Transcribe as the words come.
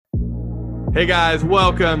Hey guys,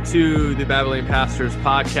 welcome to the Babylon Pastors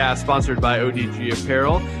podcast, sponsored by ODG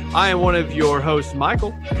Apparel. I am one of your hosts,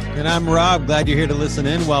 Michael. And I'm Rob. Glad you're here to listen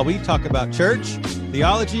in while we talk about church,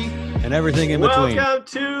 theology, and everything in between. Welcome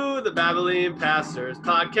to the Babylon Pastors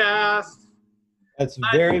podcast. That's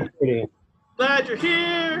very pretty. Glad you're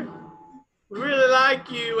here. We really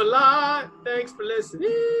like you a lot. Thanks for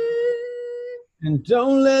listening. And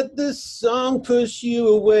don't let this song push you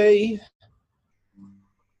away.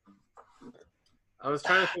 I was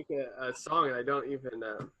trying to think of a song and I don't even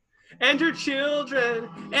know. And your children,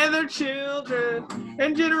 and their children,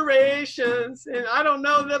 and generations. And I don't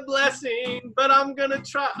know the blessing, but I'm going to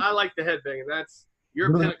try. I like the headbanging. That's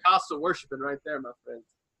your Pentecostal worshiping right there, my friend.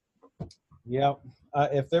 Yeah.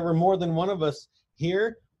 If there were more than one of us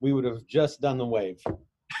here, we would have just done the wave.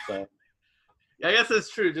 So. Yeah, I guess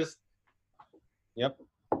that's true. Just. Yep.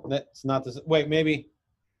 That's not the. Wait, maybe.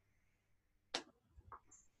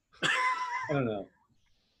 I don't know.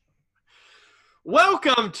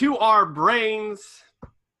 Welcome to our brains.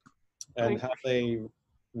 And how they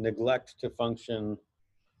neglect to function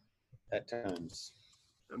at times.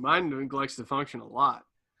 Mine neglects to function a lot.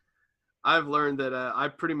 I've learned that I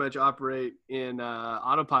pretty much operate in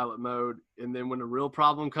autopilot mode. And then when a real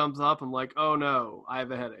problem comes up, I'm like, oh no, I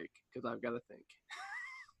have a headache because I've got to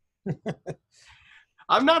think.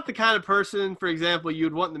 I'm not the kind of person, for example,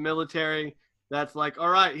 you'd want in the military that's like, all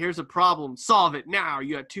right, here's a problem. Solve it now.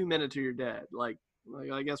 You got 2 minutes or you're dead. Like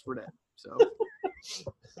I guess we're dead. So,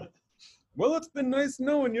 well, it's been nice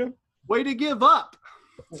knowing you. Way to give up.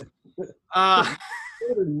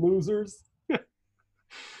 Losers.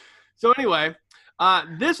 So anyway,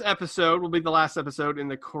 this episode will be the last episode in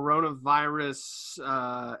the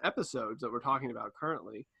coronavirus episodes that we're talking about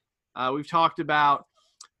currently. We've talked about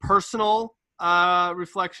personal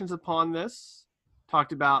reflections upon this,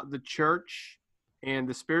 talked about the church and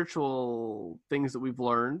the spiritual things that we've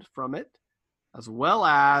learned from it, as well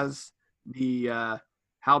as the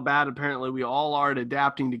how bad apparently we all are at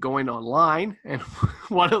adapting to going online and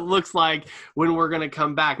what it looks like when we're going to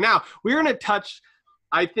come back. Now, we're going to touch,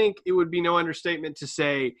 I think it would be no understatement to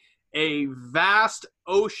say, a vast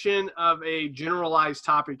ocean of a generalized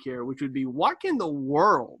topic here, which would be what in the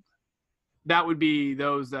world, that would be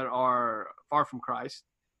those that are far from Christ,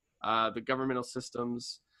 the governmental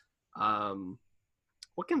systems,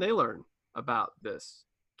 what can they learn about this?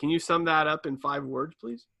 Can you sum that up in 5 words,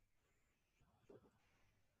 please?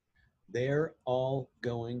 They're all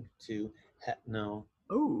going to no.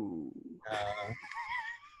 Oh.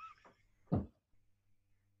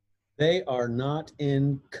 They are not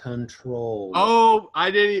in control. Oh,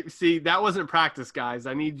 I didn't even see. That wasn't practice, guys.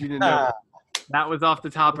 I need you to know that was off the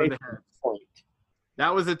top of the head.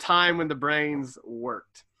 That was a time when the brains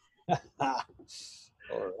worked. All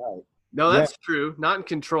right. No, that's true. Not in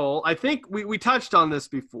control. I think we touched on this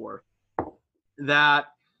before, that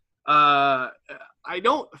I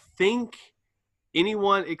don't think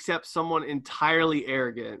anyone except someone entirely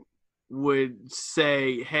arrogant would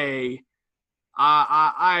say, hey,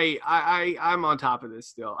 I'm on top of this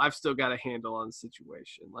still. I've still got a handle on the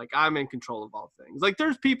situation. Like, I'm in control of all things. Like,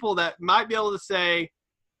 there's people that might be able to say,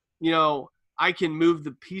 you know, I can move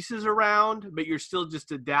the pieces around, but you're still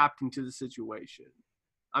just adapting to the situation.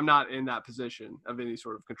 I'm not in that position of any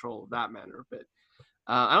sort of control of that matter, but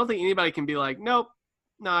I don't think anybody can be like, nope,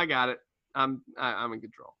 no, I got it. I'm in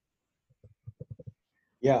control.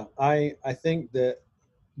 Yeah, I think that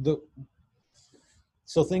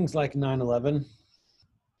so things like 9/11,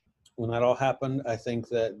 when that all happened, I think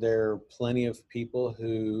that there are plenty of people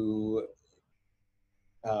who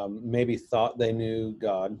maybe thought they knew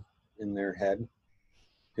God in their head,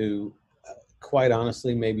 who quite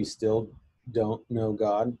honestly maybe still don't know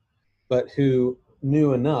God, but who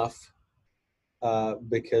knew enough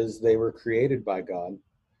because they were created by God,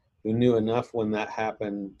 who knew enough when that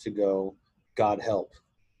happened to go, God help,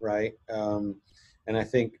 right? And I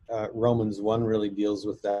think Romans 1 really deals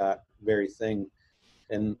with that very thing,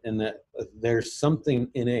 and that there's something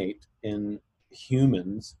innate in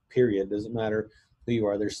humans, period, doesn't matter who you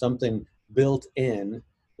are, there's something built in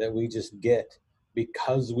that we just get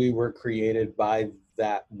because we were created by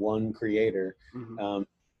that one creator. Mm-hmm.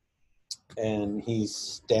 And he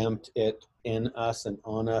stamped it in us and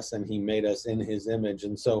on us, and he made us in his image.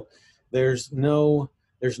 And so there's no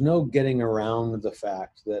getting around the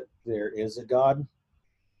fact that there is a God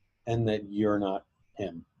and that you're not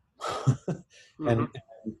him. Mm-hmm. and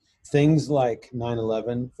things like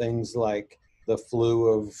 9/11, things like the flu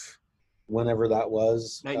of whenever that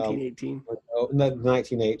was, 1918.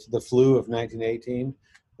 1908, the flu of 1918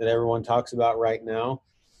 that everyone talks about right now.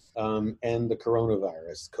 and the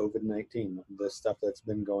coronavirus, COVID-19, the stuff that's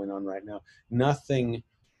been going on right now. Nothing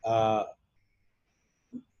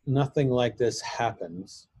like this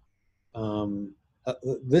happens.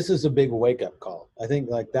 This is a big wake-up call. I think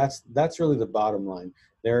like that's really the bottom line.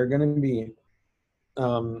 There are going to be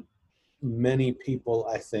many people,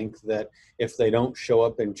 I think, that if they don't show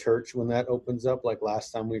up in church when that opens up, like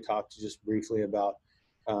last time we talked just briefly about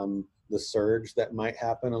the surge that might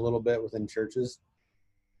happen a little bit within churches.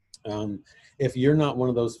 If you're not one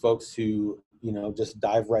of those folks who, just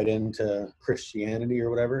dive right into Christianity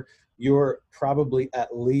or whatever, you're probably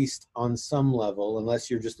at least on some level,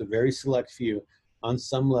 unless you're just a very select few, on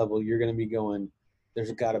some level, you're going to be going,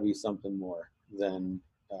 there's got to be something more than,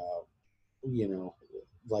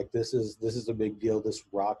 like this is a big deal. This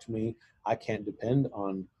rocked me. I can't depend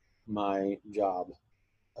on my job.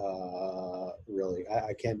 Really,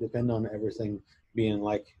 I can't depend on everything being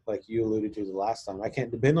like you alluded to the last time. I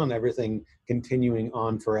can't depend on everything continuing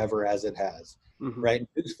on forever as it has. Mm-hmm. Right?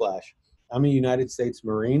 Newsflash: I'm a United States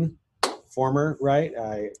Marine, former. Right?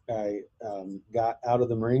 I got out of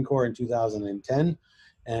the Marine Corps in 2010,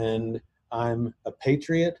 and I'm a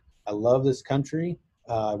patriot. I love this country.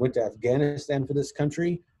 I went to Afghanistan for this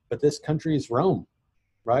country, but this country is Rome,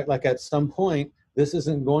 right? Like at some point, this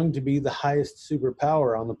isn't going to be the highest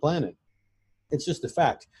superpower on the planet. It's just a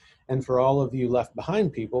fact. And for all of you left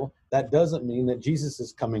behind people, that doesn't mean that Jesus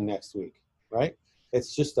is coming next week, right?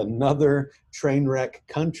 It's just another train wreck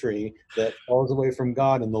country that falls away from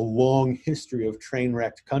God in the long history of train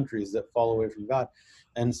wrecked countries that fall away from God.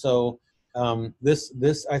 And so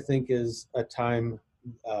this I think is a time,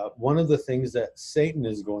 one of the things that Satan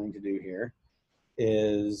is going to do here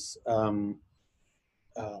is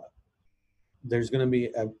there's going to be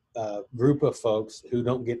a group of folks who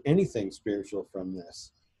don't get anything spiritual from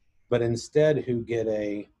this, but instead who get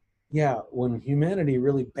when humanity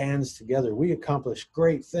really bands together, we accomplish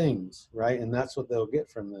great things, right? And that's what they'll get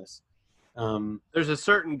from this. There's a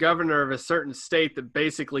certain governor of a certain state that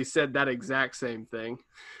basically said that exact same thing.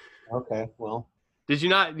 Okay, well. Did you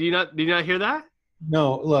not hear that?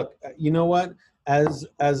 No, look, you know what? As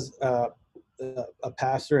a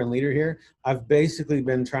pastor and leader here, I've basically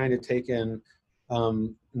been trying to take in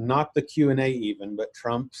not the Q&A even, but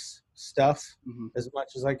Trump's stuff as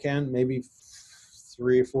much as I can. Maybe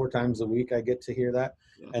 3 or 4 times a week I get to hear that.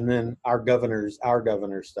 Yeah. And then our governor's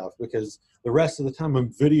stuff, because the rest of the time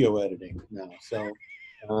I'm video editing now. So,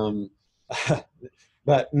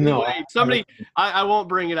 but no. Anyway, I won't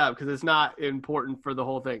bring it up because it's not important for the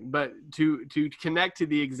whole thing, but to connect to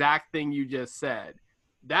the exact thing you just said,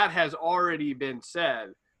 that has already been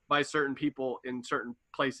said by certain people in certain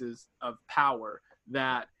places of power,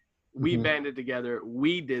 that we banded together,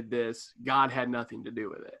 we did this, God had nothing to do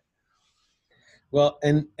with it. Well,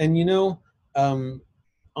 and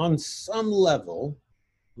on some level,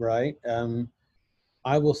 right,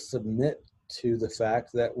 I will submit to the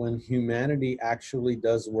fact that when humanity actually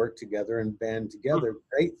does work together and band together,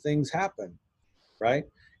 great things happen, right?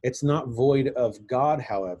 It's not void of God,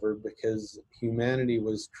 however, because humanity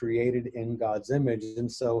was created in God's image.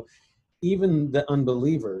 And so even the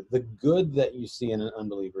unbeliever, the good that you see in an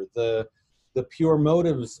unbeliever, the pure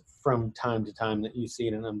motives from time to time that you see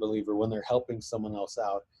in an unbeliever when they're helping someone else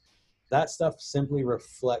out, that stuff simply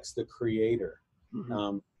reflects the Creator.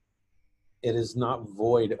 It is not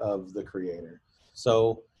void of the Creator.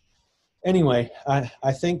 So anyway,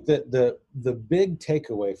 I think that the big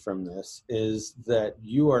takeaway from this is that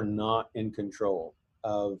you are not in control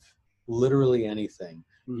of literally anything.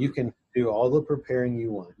 You can do all the preparing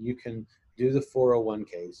you want. You can do the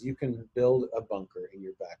 401ks. You can build a bunker in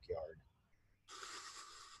your backyard.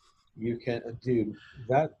 You can, dude,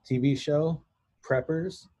 that TV show,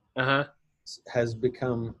 Preppers, has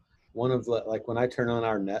become one of the, like when I turn on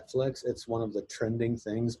our Netflix, it's one of the trending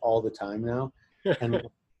things all the time now. And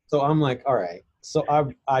so I'm like, all right. So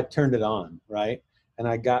I turned it on, right? And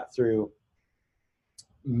I got through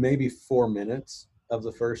maybe 4 minutes of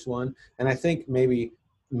the first one. And I think maybe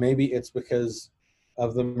it's because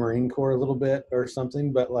of the Marine Corps a little bit or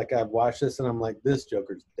something, but like I've watched this and I'm like, this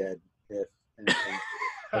Joker's dead.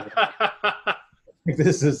 If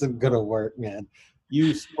this isn't gonna work, man.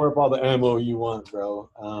 You store up all the ammo you want, bro.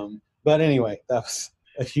 But anyway, that was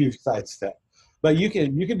a huge sidestep. But you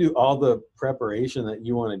can do all the preparation that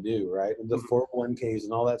you want to do, right? The 401ks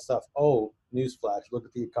and all that stuff. Oh, newsflash, look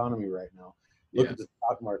at the economy right now. Look at the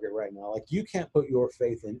stock market right now. Like, you can't put your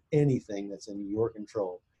faith in anything that's in your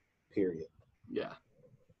control, period. Yeah.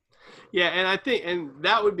 Yeah, and I think, and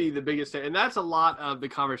that would be the biggest thing, and that's a lot of the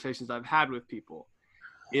conversations I've had with people,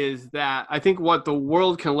 is that I think what the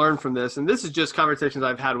world can learn from this, and this is just conversations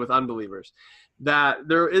I've had with unbelievers, that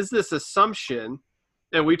there is this assumption,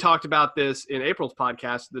 and we talked about this in April's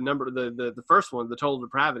podcast, the first one, the total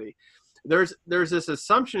depravity. There's this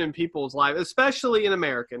assumption in people's life, especially in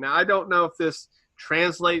America. Now, I don't know if this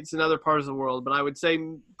translates in other parts of the world, but I would say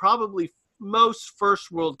probably most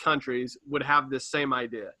first world countries would have this same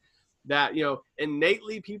idea that,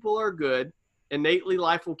 innately people are good. Innately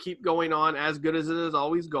life will keep going on as good as it has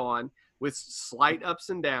always gone, with slight ups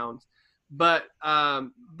and downs. But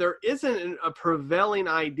there isn't a prevailing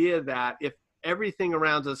idea that if everything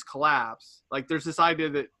around us collapse, like there's this idea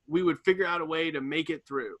that we would figure out a way to make it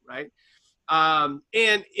through, right?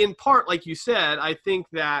 And in part, like you said, I think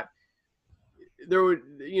that there would,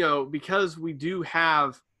 because we do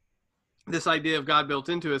have this idea of God built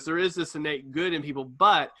into us, there is this innate good in people.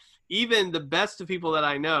 But even the best of people that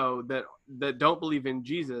I know that don't believe in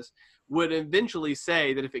Jesus would eventually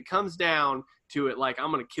say that if it comes down to it, like,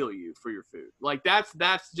 I'm going to kill you for your food. Like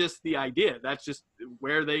that's just the idea. That's just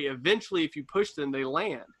where they eventually, if you push them, they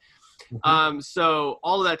land. So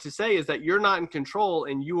all of that to say is that you're not in control,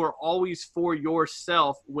 and you are always for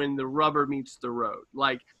yourself when the rubber meets the road.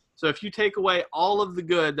 Like, so if you take away all of the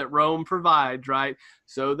good that Rome provides, right?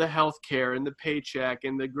 So the healthcare and the paycheck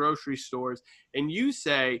and the grocery stores, and you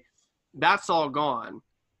say that's all gone.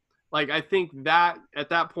 Like, I think that at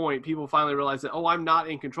that point, people finally realize that, I'm not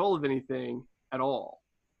in control of anything at all.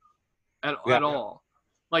 At all.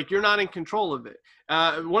 Like, you're not in control of it.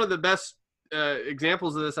 One of the best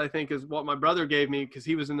examples of this, I think, is what my brother gave me, because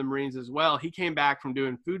he was in the Marines as well. He came back from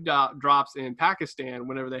doing food drops in Pakistan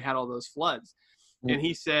whenever they had all those floods. And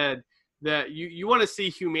he said that you want to see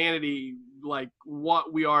humanity like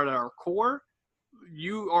what we are at our core.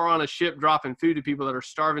 You are on a ship dropping food to people that are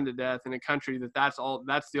starving to death in a country that's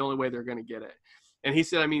the only way they're going to get it. And he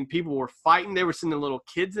said, people were fighting. They were sending little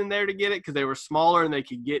kids in there to get it because they were smaller and they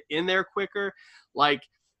could get in there quicker. Like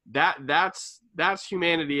that's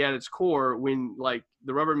humanity at its core when like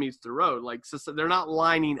the rubber meets the road. Like, so they're not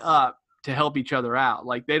lining up to help each other out.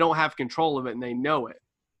 Like, they don't have control of it and they know it.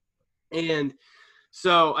 And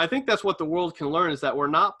so I think that's what the world can learn, is that we're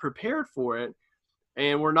not prepared for it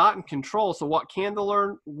and we're not in control. So what can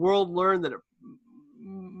the world learn that it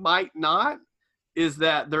might not, is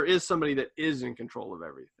that there is somebody that is in control of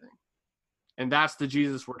everything. And that's the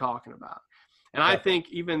Jesus we're talking about. And I think,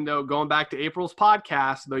 even though, going back to April's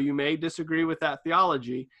podcast, though you may disagree with that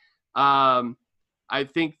theology, I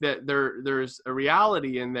think that there's a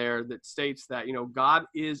reality in there that states that, God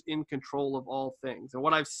is in control of all things. And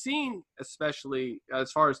what I've seen, especially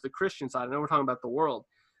as far as the Christian side, I know we're talking about the world,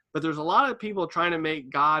 but there's a lot of people trying to make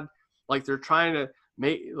God, like they're trying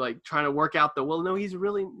to work out no, he's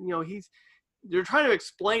really, they're trying to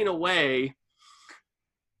explain away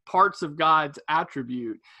parts of God's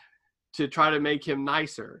attribute to try to make him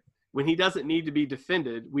nicer when he doesn't need to be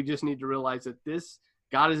defended. We just need to realize that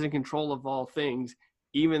God is in control of all things,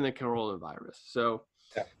 even the coronavirus. So,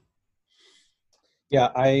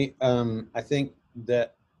 I think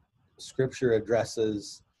that Scripture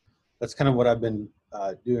addresses. That's kind of what I've been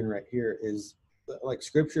doing right here. Is like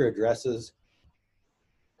Scripture addresses,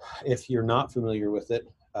 if you're not familiar with it,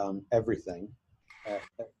 everything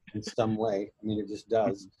in some way. It just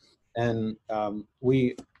does. And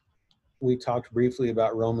we talked briefly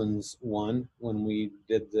about Romans 1 when we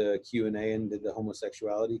did the Q&A and did the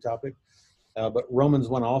homosexuality topic. But Romans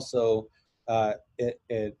 1 also,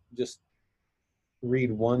 it just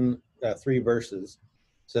read 3 verses.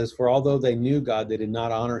 It says, "For although they knew God, they did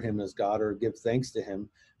not honor him as God or give thanks to him,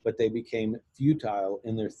 but they became futile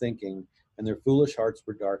in their thinking, and their foolish hearts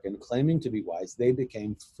were darkened. Claiming to be wise, they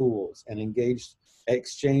became fools and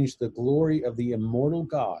exchanged the glory of the immortal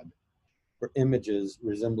God for images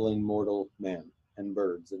resembling mortal men and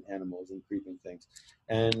birds and animals and creeping things."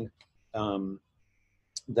 And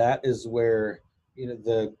that is where,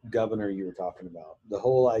 the governor you were talking about, the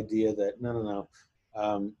whole idea that no,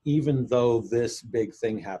 even though this big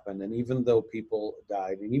thing happened, and even though people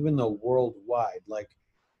died, and even though worldwide, like,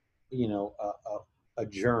 a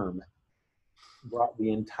germ brought the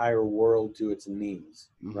entire world to its knees,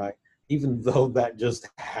 right? Even though that just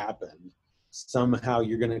happened, somehow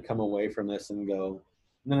you're going to come away from this and go,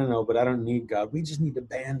 no, but I don't need God. We just need to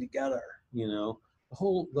band together. The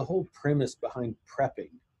whole premise behind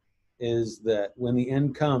prepping is that when the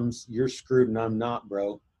end comes, you're screwed and I'm not,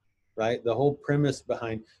 bro. Right? The whole premise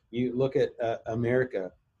behind, you look at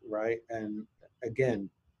America, right? And again,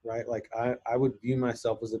 right? Like I would view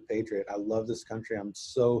myself as a patriot. I love this country. I'm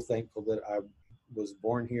so thankful that I was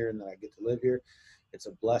born here and that I get to live here. It's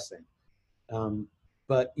a blessing.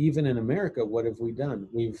 But even in America, what have we done?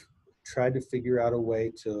 We've tried to figure out a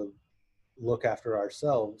way to look after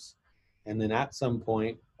ourselves. And then at some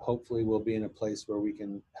point, hopefully we'll be in a place where we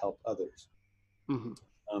can help others.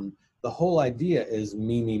 Mm-hmm. The whole idea is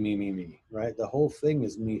me, right? The whole thing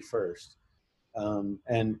is me first.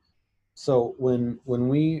 And so when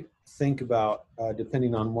we think about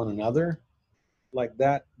depending on one another, like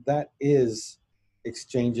that is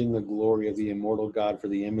exchanging the glory of the immortal God for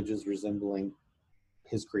the images resembling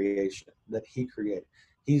his creation that he created.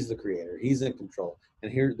 He's the creator. He's in control.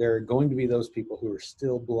 And here there are going to be those people who are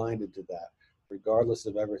still blinded to that, regardless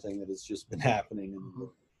of everything that has just been happening in the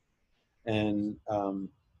world. And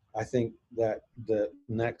I think that the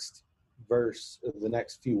next verse, the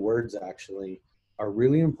next few words actually are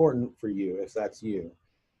really important for you if that's you.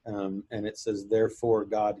 And it says, therefore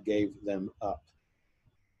God gave them up.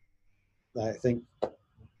 I think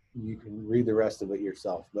you can read the rest of it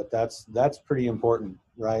yourself, but that's pretty important,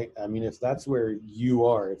 right? I mean, if that's where you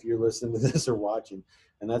are, if you're listening to this or watching,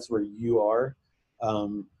 and that's where you are,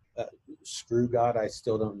 screw God, I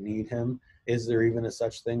still don't need him. Is there even a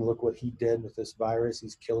such thing? Look what he did with this virus.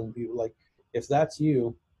 He's killing people. Like, if that's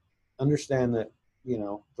you, understand that,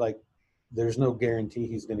 like, there's no guarantee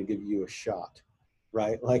he's going to give you a shot,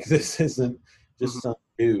 right? Like, this isn't just some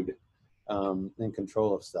dude in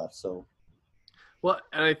control of stuff. So, well,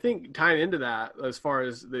 and I think tying into that, as far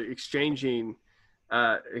as the exchanging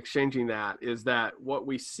that, is that what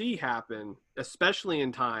we see happen, especially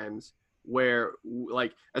in times where,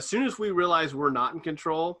 like, as soon as we realize we're not in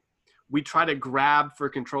control, we try to grab for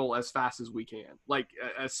control as fast as we can, like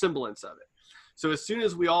a semblance of it. So as soon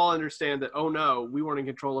as we all understand that, oh no, we weren't in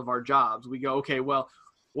control of our jobs, we go, okay, well,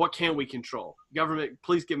 what can we control? Government,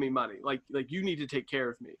 please give me money. Like you need to take care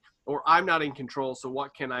of me, or I'm not in control. So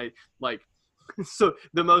what can I, like, so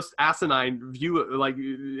the most asinine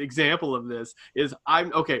example of this is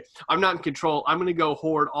I'm not in control. I'm going to go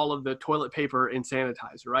hoard all of the toilet paper and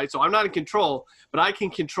sanitizer, right? So I'm not in control, but I can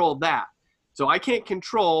control that. So I can't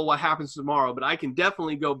control what happens tomorrow, but I can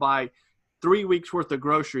definitely go buy 3 weeks worth of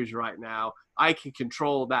groceries right now. I can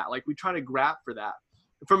control that. Like, we try to grab for that.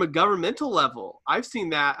 From a governmental level, I've seen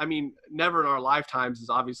that. I mean, never in our lifetimes has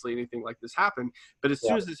obviously anything like this happened, but as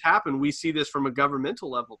soon as this happened, we see this from a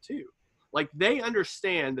governmental level too. Like, they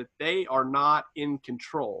understand that they are not in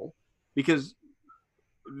control because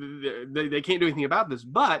they can't do anything about this,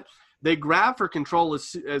 but they grab for control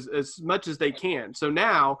as much as they can. So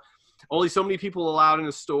now only so many people allowed in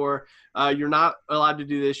a store. You're not allowed to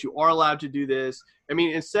do this. You are allowed to do this. I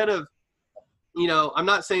mean, instead of, I'm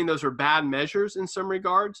not saying those are bad measures in some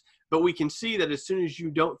regards, but we can see that as soon as you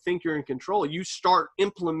don't think you're in control, you start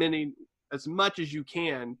implementing as much as you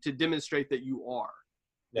can to demonstrate that you are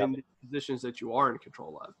in the positions that you are in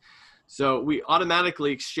control of. So we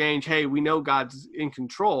automatically exchange, hey, we know God's in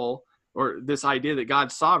control, or this idea that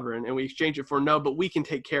God's sovereign, and we exchange it for no, but we can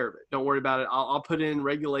take care of it. Don't worry about it. I'll put in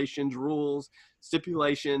regulations, rules,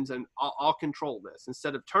 stipulations, and I'll control this,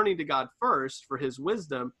 instead of turning to God first for his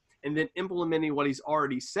wisdom and then implementing what he's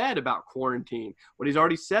already said about quarantine, what he's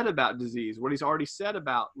already said about disease, what he's already said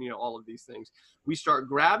about, all of these things. We start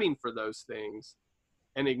grabbing for those things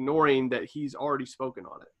and ignoring that he's already spoken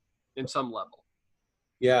on it in some level.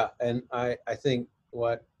 Yeah. And I think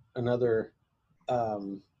what another,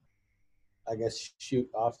 I guess, shoot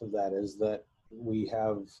off of that is that we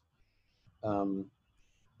have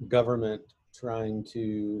government trying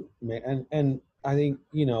to and I think,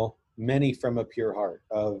 many from a pure heart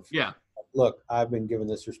of, look, I've been given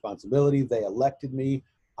this responsibility. They elected me.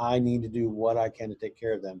 I need to do what I can to take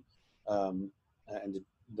care of them. And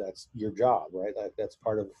that's your job, right? That's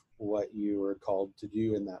part of what you were called to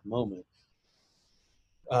do in that moment.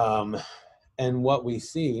 And what we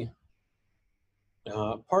see,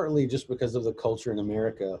 partly just because of the culture in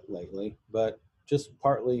America lately, but just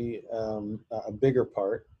partly a bigger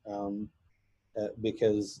part,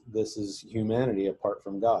 because this is humanity apart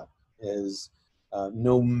from God, is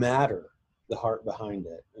no matter the heart behind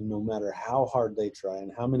it, and no matter how hard they try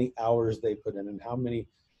and how many hours they put in and how many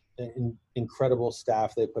incredible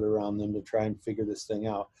staff they put around them to try and figure this thing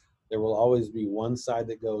out, there will always be one side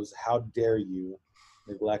that goes, how dare you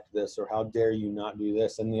neglect this, or how dare you not do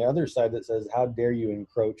this, and the other side that says, how dare you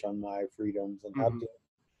encroach on my freedoms, and how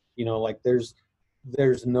dare, like there's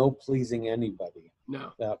no pleasing anybody.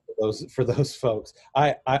 No. For those folks.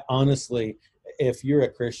 I honestly, if you're a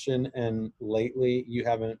Christian and lately you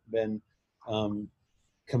haven't been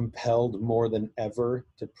compelled more than ever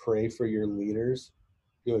to pray for your leaders,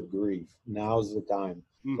 good grief, now's the time.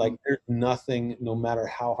 Like, there's nothing, no matter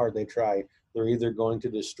how hard they try, they're either going to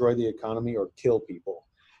destroy the economy or kill people.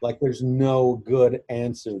 Like, there's no good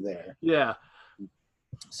answer there. Yeah.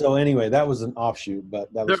 So anyway, that was an offshoot,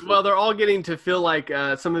 but that was Well, they're all getting to feel like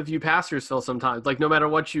some of you pastors feel sometimes. Like no matter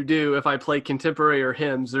what you do, if I play contemporary or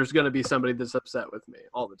hymns, there's going to be somebody that's upset with me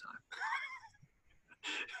all the time.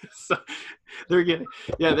 So they're getting,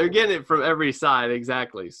 they're getting it from every side.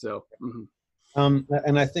 Exactly. So,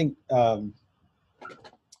 and I think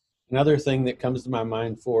another thing that comes to my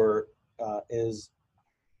mind is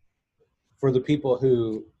for the people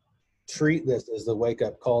who treat this as the wake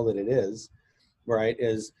up call that it is, right?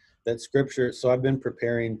 Is that scripture? So I've been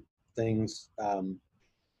preparing things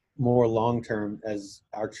more long term as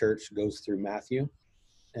our church goes through Matthew,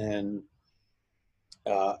 and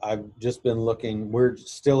I've just been looking. We're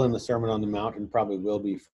still in the Sermon on the Mount, and probably will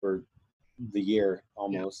be for the year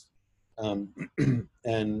almost.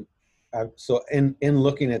 And so in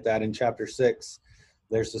looking at that in chapter 6,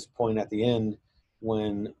 there's this point at the end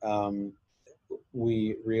when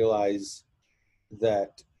we realize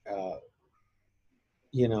that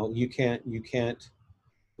you can't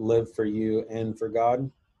live for you and for God,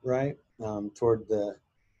 right? Toward the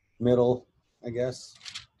middle, I guess.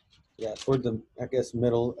 Yeah, toward the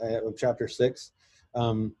middle of chapter 6,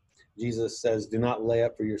 Jesus says, "Do not lay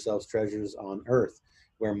up for yourselves treasures on earth,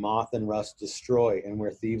 where moth and rust destroy, and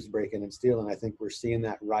where thieves break in and steal." And I think we're seeing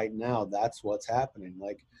that right now. That's what's happening.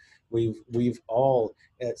 Like we've all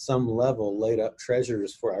at some level laid up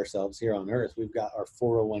treasures for ourselves here on earth. We've got our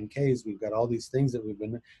 401ks. We've got all these things that we've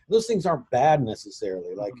been. Those things aren't bad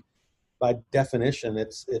necessarily. Like by definition,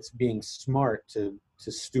 it's being smart to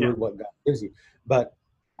steward what God gives you. But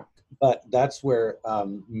that's where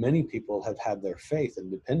many people have had their faith and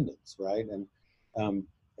dependence, right? And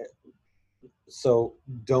so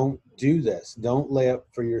don't do this. Don't lay up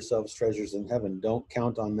for yourselves treasures in heaven. Don't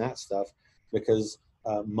count on that stuff, because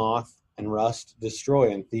moth and rust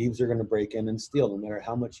destroy, and thieves are going to break in and steal. No matter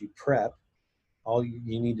how much you prep, all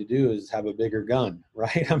you need to do is have a bigger gun,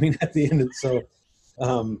 right? I mean, at the end,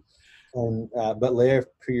 but lay up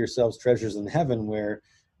for yourselves treasures in heaven, where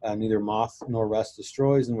neither moth nor rust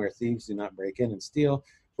destroys, and where thieves do not break in and steal.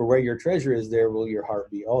 For where your treasure is, there will your heart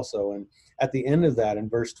be also. And at the end of that, in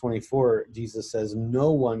verse 24, Jesus says,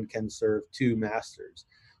 "No one can serve two masters,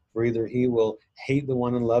 for either he will hate the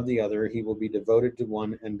one and love the other, he will be devoted to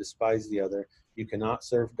one and despise the other. You cannot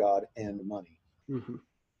serve God and money." Mm-hmm.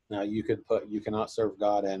 Now you cannot serve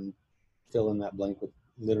God and fill in that blank with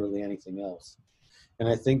literally anything else. And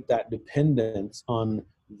I think that dependence on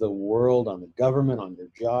the world, on the government, on your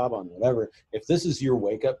job, on whatever, if this is your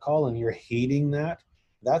wake-up call and you're hating that,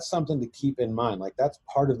 that's something to keep in mind. Like, that's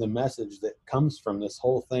part of the message that comes from this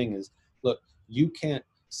whole thing is, look, you can't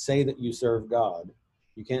say that you serve God.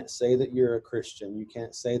 You can't say that you're a Christian. You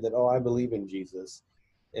can't say that, oh, I believe in Jesus,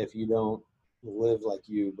 if you don't live like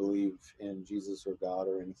you believe in Jesus or God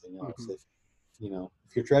or anything else. Mm-hmm.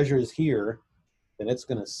 If your treasure is here, then it's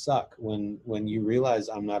going to suck when you realize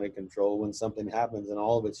I'm not in control, when something happens and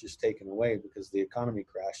all of it's just taken away because the economy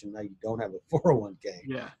crashed and now you don't have a 401k.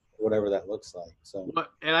 Yeah. Whatever that looks like. So,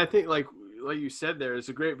 and I think like you said, there is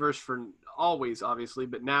a great verse for always, obviously,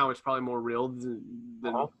 but now it's probably more real than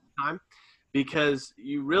time, because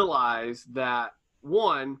you realize that,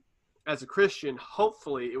 one, as a Christian,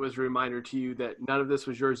 hopefully it was a reminder to you that none of this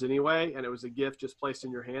was yours anyway, and it was a gift just placed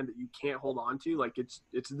in your hand that you can't hold on to. Like it's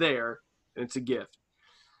there and it's a gift.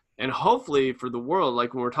 And hopefully for the world,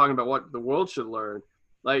 like when we're talking about what the world should learn,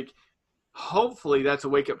 like hopefully that's a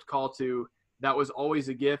wake-up call to, that was always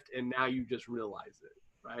a gift and now you just realize it,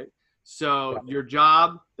 right? So your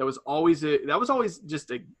job, that was always a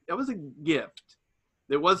gift.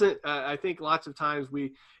 It wasn't, I think lots of times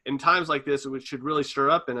in times like this, it should really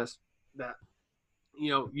stir up in us that,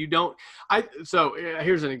 so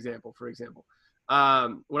here's an example, for example.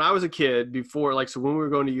 When I was a kid, before, like, so when we were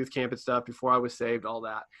going to youth camp and stuff, before I was saved, all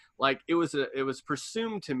that, like, it was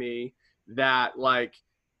presumed to me that, like,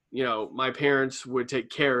 my parents would take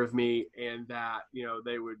care of me and that,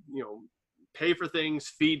 they would, pay for things,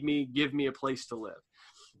 feed me, give me a place to live.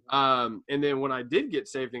 And then when I did get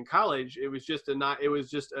saved in college, it was just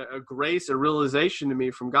a grace, a realization to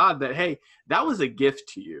me from God that, hey, that was a gift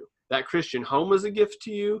to you. That Christian home was a gift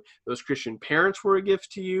to you. Those Christian parents were a gift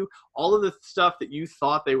to you. All of the stuff that you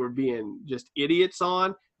thought they were being just idiots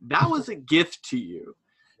on, that was a gift to you.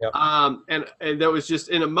 Yep. And that was just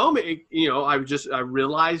in a moment, I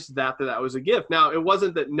realized that was a gift. Now, it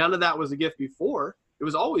wasn't that none of that was a gift before. It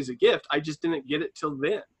was always a gift. I just didn't get it till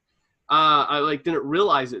then. I didn't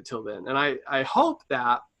realize it till then. And I hope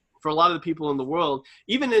that for a lot of the people in the world,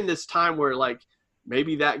 even in this time where like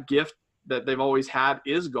maybe that gift that they've always had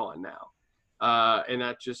is gone now. And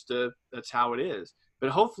that's how it is. But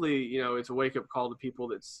hopefully, it's a wake up call to people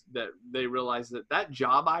that they realize that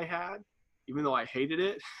job I had, even though I hated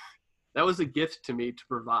it, that was a gift to me to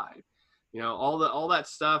provide. All that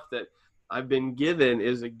stuff that I've been given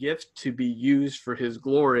is a gift to be used for his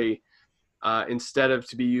glory, instead of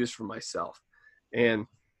to be used for myself. And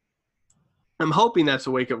I'm hoping that's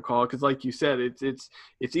a wake up call, because like you said, it's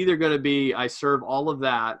either going to be I serve all of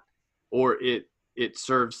that, or it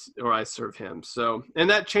serves, or I serve him. So, and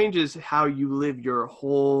that changes how you live your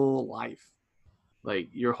whole life. Like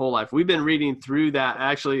your whole life. We've been reading through that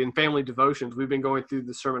actually in family devotions. We've been going through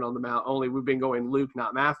the Sermon on the Mount only. We've been going Luke,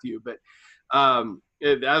 not Matthew. But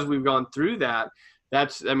as we've gone through that,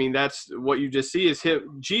 that's what you just see is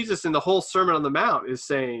him. Jesus in the whole Sermon on the Mount is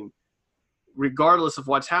saying, regardless of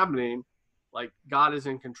what's happening, like God is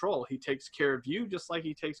in control. He takes care of you just like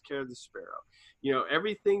he takes care of the sparrow.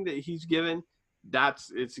 Everything that he's given,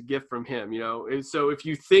 it's a gift from him. And so if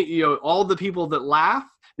you think, all the people that laugh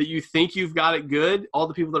that you think you've got it good, all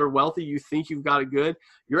the people that are wealthy, you think you've got it good,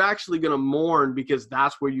 you're actually going to mourn, because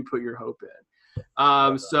that's where you put your hope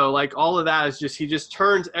in. So like all of that is he just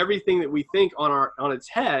turns everything that we think on its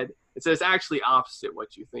head. It says actually opposite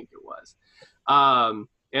what you think it was.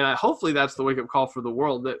 And hopefully that's the wake up call for the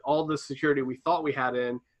world, that all the security we thought we had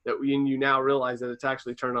you now realize that it's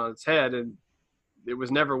actually turned on its head, and it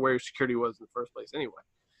was never where security was in the first place anyway,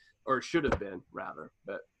 or it should have been rather.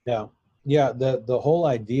 But yeah, the whole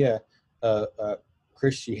idea,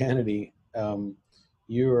 Christianity, when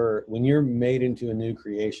you're made into a new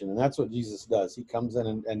creation, and that's what Jesus does. He comes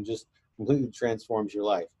in and just completely transforms your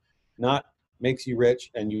life, not makes you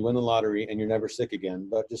rich and you win the lottery and you're never sick again,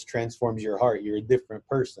 but just transforms your heart. You're a different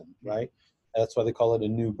person, right? That's why they call it a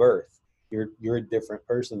new birth. You're a different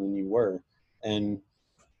person than you were. And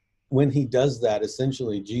when he does that,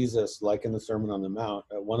 essentially Jesus, like in the Sermon on the Mount,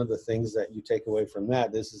 one of the things that you take away from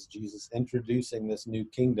that, this is Jesus introducing this new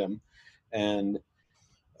kingdom and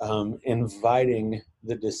inviting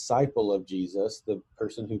the disciple of Jesus, the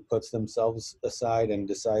person who puts themselves aside and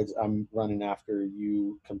decides, I'm running after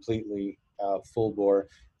you completely, full bore.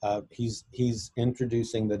 He's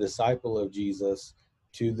introducing the disciple of Jesus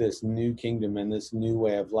to this new kingdom and this new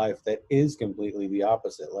way of life that is completely the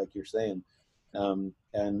opposite, like you're saying.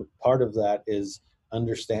 And part of that is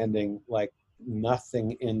understanding like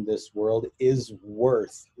nothing in this world is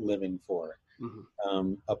worth living for,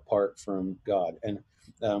 apart from God. And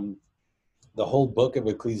the whole book of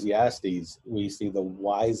Ecclesiastes, we see the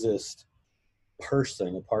wisest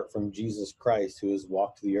person apart from Jesus Christ who has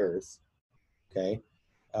walked the earth. Okay.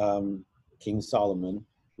 King Solomon,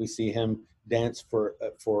 we see him dance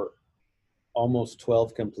for almost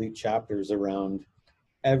 12 complete chapters around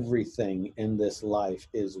everything in this life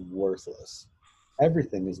is worthless.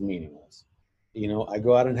 Everything is meaningless. I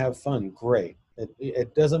go out and have fun. Great.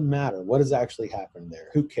 It doesn't matter what has actually happened there.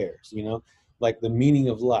 Who cares? Like the meaning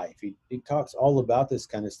of life. He talks all about this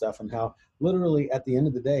kind of stuff and how literally at the end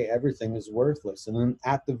of the day, everything is worthless. And then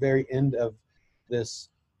at the very end of this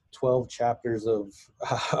 12 chapters of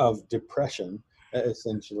depression,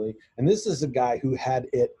 essentially. And this is a guy who had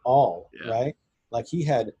it all, right? Like he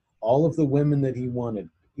had all of the women that he wanted.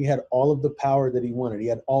 He had all of the power that he wanted. He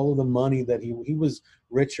had all of the money that he was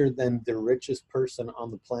richer than the richest person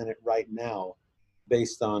on the planet right now,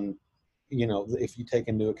 based on, if you take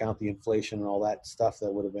into account the inflation and all that stuff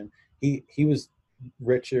that would have been, he was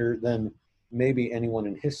richer than maybe anyone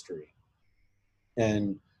in history.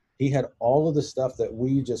 And he had all of the stuff that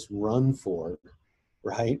we just run for,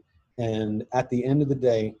 right? And at the end of the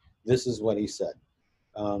day, this is what he said.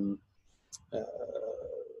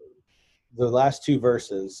 The last two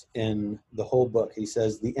verses in the whole book, he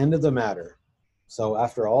says, the end of the matter. So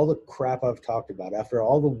after all the crap I've talked about, after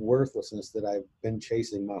all the worthlessness that I've been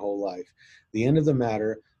chasing my whole life, the end of the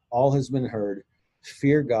matter, all has been heard.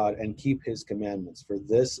 Fear God and keep his commandments, for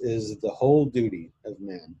this is the whole duty of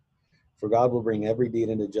man. For God will bring every deed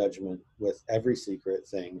into judgment with every secret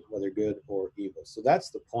thing, whether good or evil. So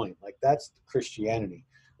that's the point. Like that's Christianity.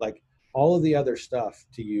 Like all of the other stuff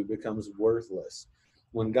to you becomes worthless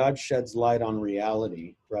when God sheds light on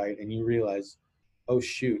reality, right? And you realize, oh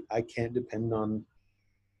shoot, I can't depend on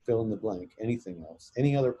fill in the blank, anything else,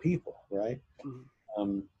 any other people, right?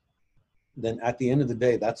 Then at the end of the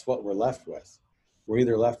day, that's what we're left with. We're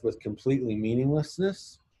either left with completely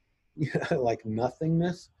meaninglessness, like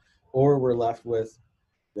nothingness, or we're left with,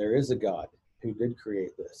 there is a God who did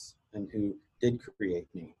create this and who did create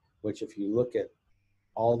me, which if you look at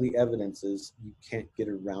all the evidences, you can't get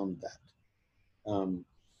around that.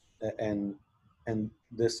 And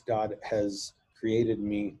this God has created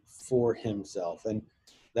me for himself. And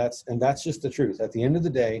that's just the truth. At the end of the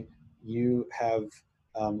day, you have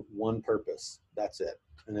one purpose. That's it.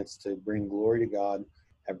 And it's to bring glory to God,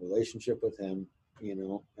 have a relationship with him,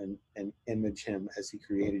 and image him as he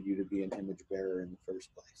created you to be an image bearer in the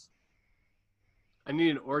first place. I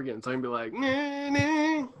need an organ, so I can be like, nah,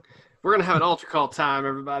 nah. We're gonna have an altar call time,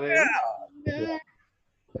 everybody. Yeah.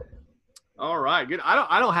 All right, good.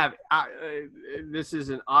 I don't have. This is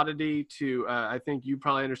an oddity to. I think you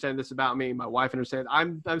probably understand this about me. My wife understands.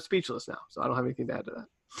 I'm speechless now, so I don't have anything to add to that.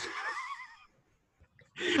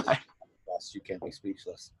 Yes, you can't be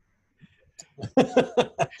speechless.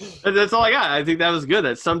 That's all I got. I think that was good.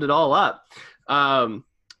 That summed it all up.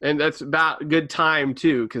 And that's about good time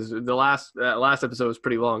too, because the last episode was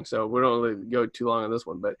pretty long, so we don't really go too long on this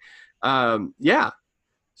one. But yeah,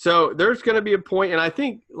 so there's going to be a point, and I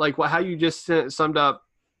think like how you just summed up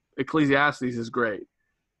Ecclesiastes is great,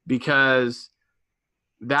 because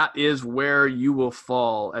that is where you will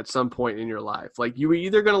fall at some point in your life. Like you were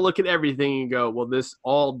either going to look at everything and go, well, this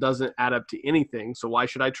all doesn't add up to anything, so why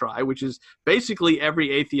should I try? Which is basically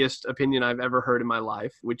every atheist opinion I've ever heard in my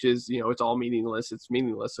life, which is, it's all meaningless. It's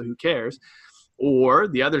meaningless, so who cares? Or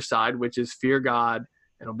the other side, which is fear God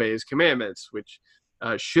and obey his commandments, which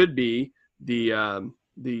should be the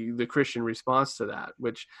Christian response to that,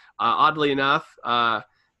 which oddly enough,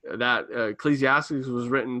 that Ecclesiastes was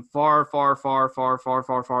written far, far, far, far, far,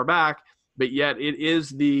 far, far back, but yet it is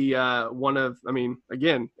the one of,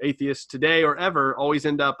 again, atheists today or ever always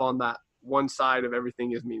end up on that one side of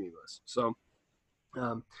everything is meaningless. So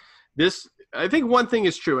I think one thing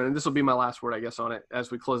is true, and this will be my last word, I guess, on it as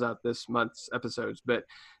we close out this month's episodes, but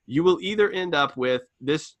you will either end up with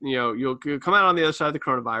this, you'll come out on the other side of the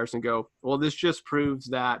coronavirus and go, well, this just proves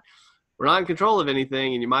that we're not in control of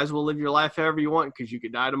anything, and you might as well live your life however you want because you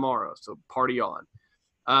could die tomorrow. So party on.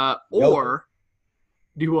 Or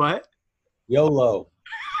do what? YOLO.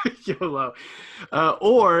 YOLO.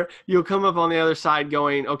 Or you'll come up on the other side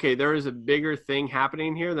going, okay, there is a bigger thing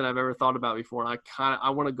happening here than I've ever thought about before, and I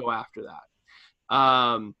want to go after that.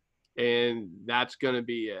 And that's going to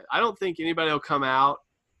be it. I don't think anybody will come out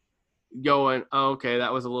going, oh, okay,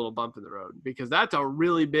 that was a little bump in the road, because that's a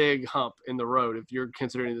really big hump in the road if you're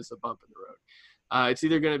considering this a bump in the road. It's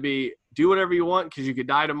either going to be do whatever you want because you could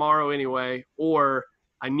die tomorrow anyway, or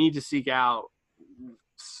I need to seek out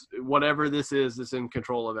whatever this is that's in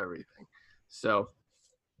control of everything. So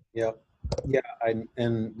yeah,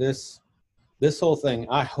 and this whole thing,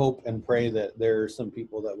 I hope and pray that there are some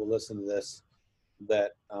people that will listen to this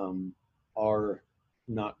that are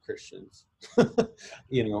not Christians,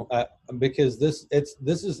 because this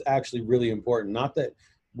is actually really important. Not that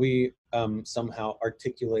we somehow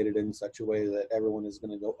articulate it in such a way that everyone is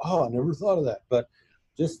going to go, oh, I never thought of that. But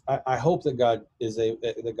just I hope that God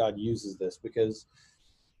uses this, because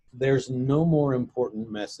there's no more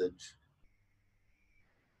important message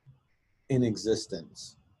in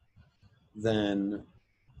existence than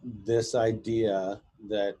this idea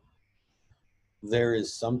that there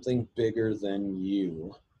is something bigger than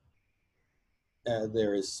you.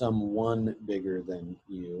 There is someone bigger than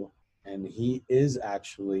you, and he is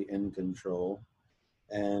actually in control.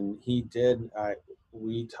 And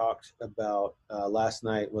we talked about last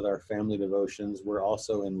night with our family devotions. We're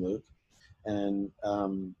also in Luke, and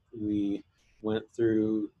we went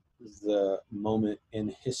through the moment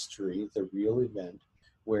in history, the real event,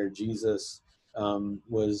 where Jesus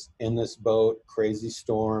was in this boat, crazy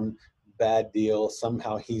storm, bad deal.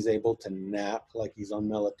 Somehow he's able to nap like he's on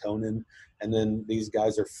melatonin. And then these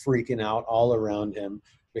guys are freaking out all around him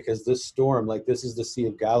because this storm, like this is the Sea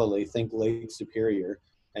of Galilee, think Lake Superior,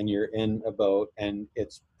 and you're in a boat and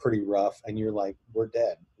it's pretty rough and you're like, we're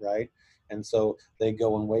dead, right? And so they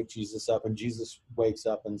go and wake Jesus up, and Jesus wakes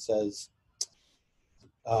up and says,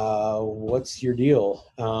 what's your deal?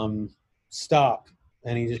 Stop.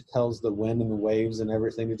 And he just tells the wind and the waves and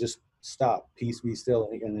everything to just stop, peace be still,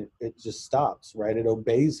 and it just stops, right? It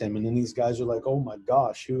obeys him. And then these guys are like, oh my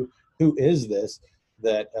gosh, who is this?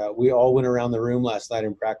 That we all went around the room last night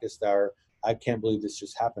and practiced our I can't believe this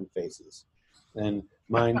just happened faces, and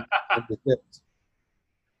mine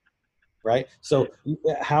right? So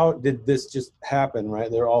how did this just happen,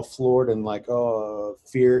 right? They're all floored and like, oh,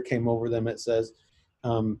 fear came over them, it says.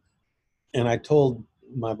 And I told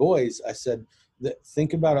my boys, I said,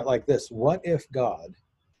 think about it like this. What if God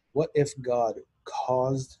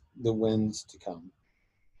caused the winds to come,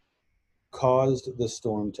 caused the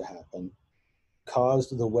storm to happen,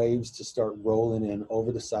 caused the waves to start rolling in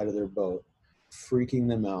over the side of their boat, freaking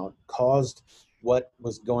them out, caused what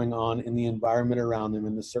was going on in the environment around them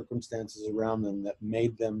and the circumstances around them that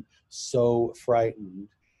made them so frightened,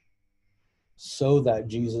 so that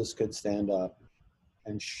Jesus could stand up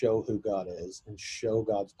and show who God is and show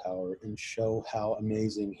God's power and show how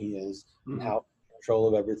amazing he is and how in control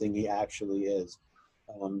of everything he actually is.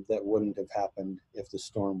 that wouldn't have happened if the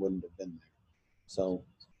storm wouldn't have been there. So,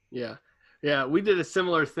 yeah, we did a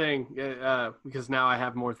similar thing because now I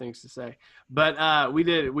have more things to say. But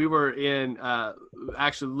we were in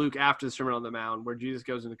actually Luke after the Sermon on the Mount, where Jesus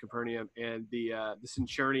goes into Capernaum, and the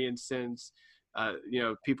centurion sends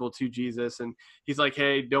people to Jesus, and he's like,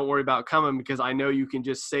 "Hey, don't worry about coming because I know you can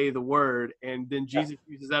just say the word." And then Jesus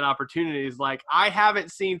uses that opportunity. He's like, "I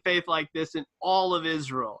haven't seen faith like this in all of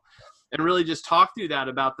Israel," and really just talk through that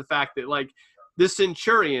about the fact that like this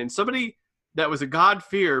centurion, somebody that was a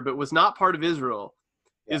God-fearer but was not part of Israel,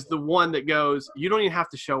 is the one that goes, "You don't even have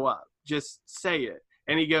to show up, just say it."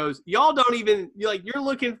 And he goes, "Y'all don't even you're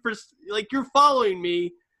looking for you're following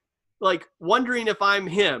me, like wondering if I'm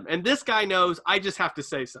him, and this guy knows I just have to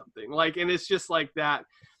say something." And it's just like that.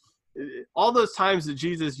 All those times that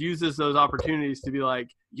Jesus uses those opportunities to be like,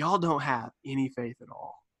 "Y'all don't have any faith at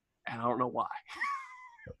all, and I don't know why."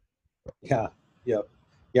 Yeah. Yep.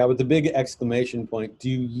 Yeah, with the big exclamation point, do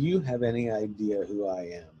you have any idea who I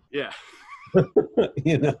am? Yeah.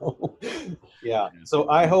 Yeah. So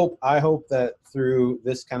I hope that through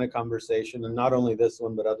this kind of conversation, and not only this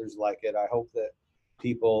one, but others like it, I hope that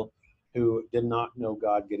people who did not know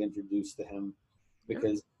God get introduced to him,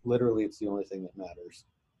 because literally it's the only thing that matters.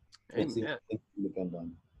 Amen. It's the only thing you depend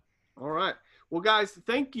on. All right. Well, guys,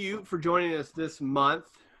 thank you for joining us this month.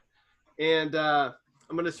 And I'm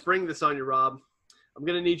going to spring this on you, Rob. I'm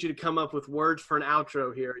going to need you to come up with words for an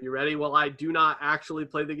outro here. You ready? Well, I do not actually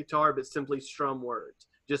play the guitar, but simply strum words.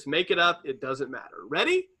 Just make it up. It doesn't matter.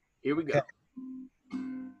 Ready? Here we go.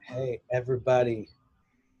 Hey, everybody,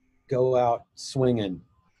 go out swinging.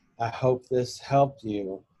 I hope this helped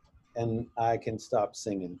you, and I can stop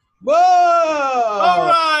singing. Whoa! All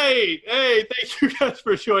right. Hey, thank you guys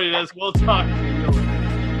for joining us. We'll talk to you later.